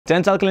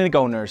Dental clinic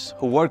owners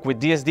who work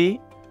with DSD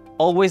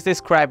always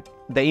describe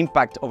the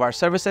impact of our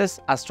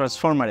services as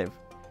transformative,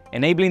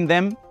 enabling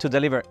them to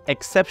deliver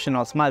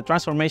exceptional smile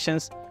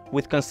transformations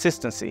with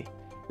consistency,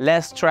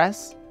 less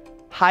stress,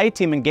 high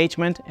team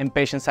engagement, and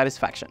patient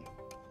satisfaction.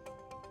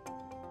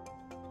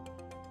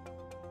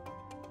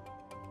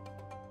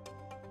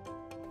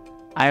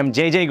 I am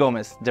JJ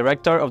Gomez,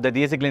 Director of the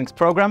DSD Clinics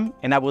program,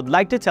 and I would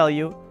like to tell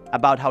you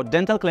about how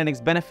dental clinics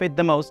benefit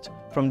the most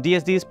from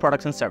DSD's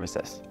products and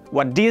services.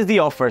 What DSD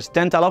offers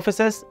dental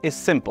offices is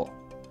simple: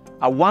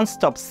 a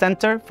one-stop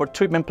center for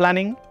treatment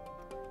planning,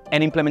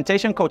 an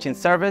implementation coaching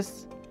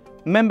service,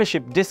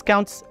 membership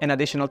discounts, and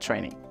additional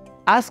training.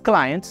 As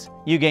clients,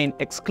 you gain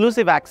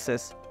exclusive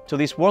access to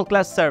this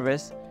world-class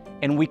service,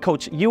 and we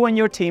coach you and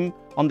your team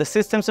on the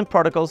systems and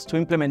protocols to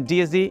implement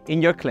DSD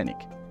in your clinic.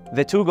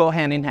 The two go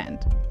hand in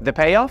hand. The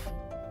payoff?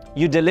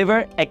 You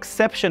deliver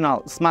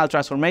exceptional smile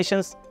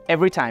transformations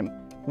every time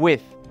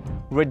with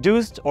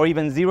reduced or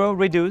even zero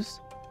reduce,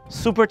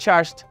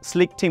 supercharged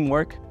sleek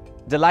teamwork,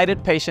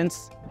 delighted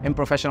patients, and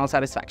professional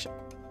satisfaction.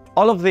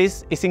 All of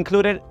this is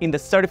included in the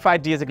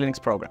Certified DSD Clinics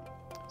program.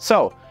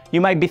 So, you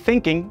might be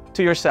thinking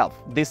to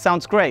yourself, this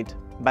sounds great,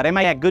 but am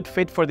I a good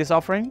fit for this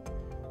offering?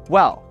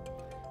 Well,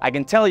 I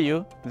can tell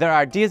you there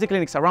are DSD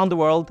clinics around the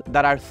world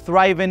that are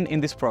thriving in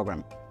this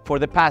program. For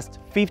the past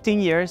 15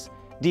 years,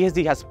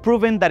 DSD has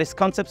proven that its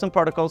concepts and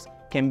protocols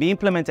can be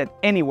implemented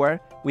anywhere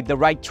with the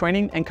right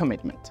training and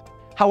commitment.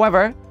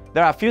 However,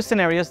 there are a few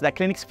scenarios that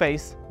clinics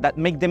face that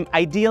make them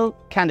ideal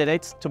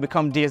candidates to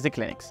become DSD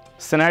clinics.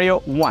 Scenario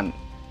 1.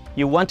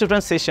 You want to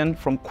transition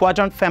from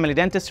quadrant family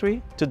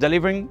dentistry to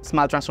delivering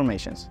smile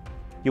transformations.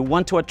 You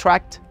want to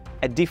attract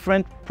a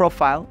different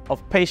profile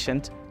of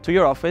patient to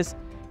your office,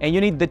 and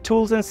you need the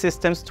tools and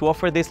systems to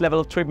offer this level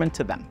of treatment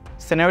to them.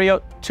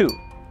 Scenario 2.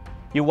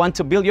 You want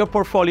to build your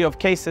portfolio of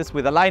cases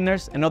with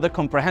aligners and other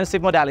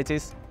comprehensive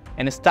modalities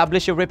and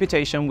establish your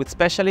reputation with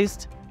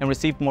specialists and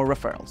receive more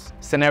referrals.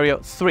 Scenario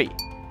 3.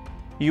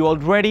 You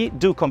already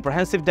do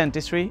comprehensive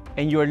dentistry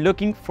and you are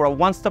looking for a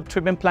one-stop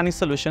treatment planning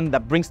solution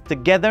that brings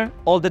together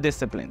all the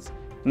disciplines,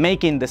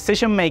 making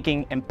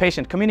decision-making and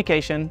patient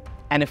communication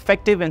an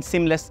effective and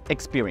seamless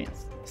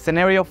experience.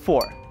 Scenario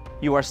 4.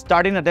 You are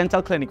starting a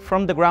dental clinic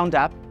from the ground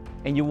up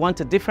and you want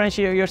to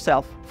differentiate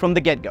yourself from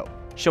the get-go,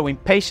 showing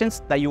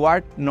patients that you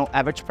are no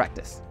average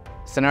practice.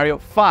 Scenario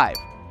 5.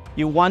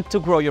 You want to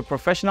grow your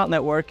professional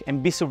network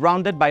and be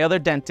surrounded by other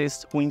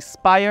dentists who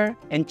inspire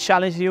and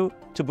challenge you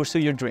to pursue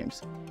your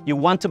dreams. You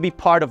want to be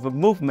part of a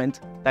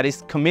movement that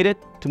is committed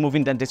to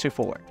moving dentistry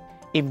forward.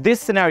 If these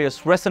scenarios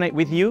resonate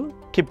with you,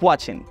 keep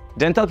watching.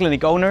 Dental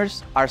clinic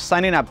owners are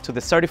signing up to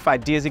the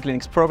Certified DSD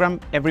Clinics program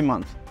every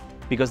month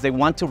because they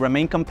want to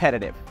remain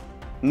competitive,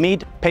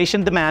 meet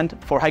patient demand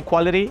for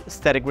high-quality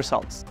aesthetic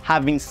results,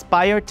 have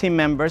inspired team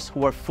members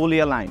who are fully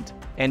aligned,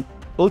 and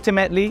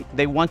ultimately,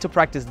 they want to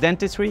practice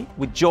dentistry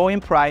with joy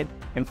and pride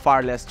and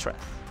far less stress.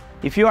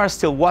 If you are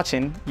still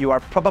watching, you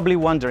are probably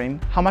wondering,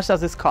 how much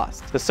does this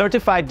cost? The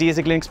Certified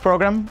DSD Clinics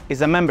program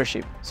is a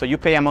membership, so you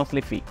pay a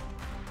monthly fee.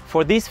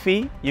 For this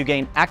fee, you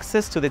gain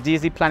access to the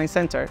DSD Planning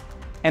Center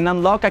and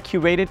unlock a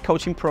curated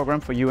coaching program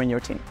for you and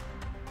your team.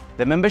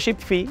 The membership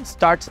fee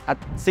starts at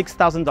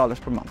 $6,000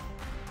 per month.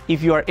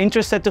 If you are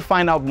interested to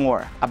find out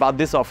more about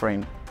this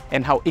offering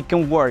and how it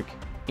can work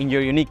in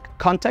your unique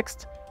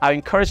context, I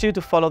encourage you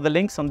to follow the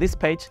links on this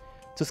page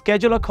to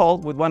schedule a call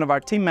with one of our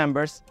team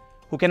members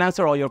who can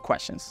answer all your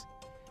questions.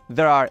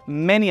 There are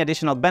many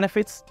additional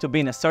benefits to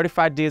being a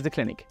certified DSD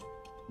clinic.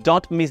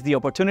 Don't miss the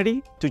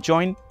opportunity to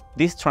join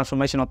this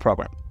transformational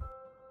program.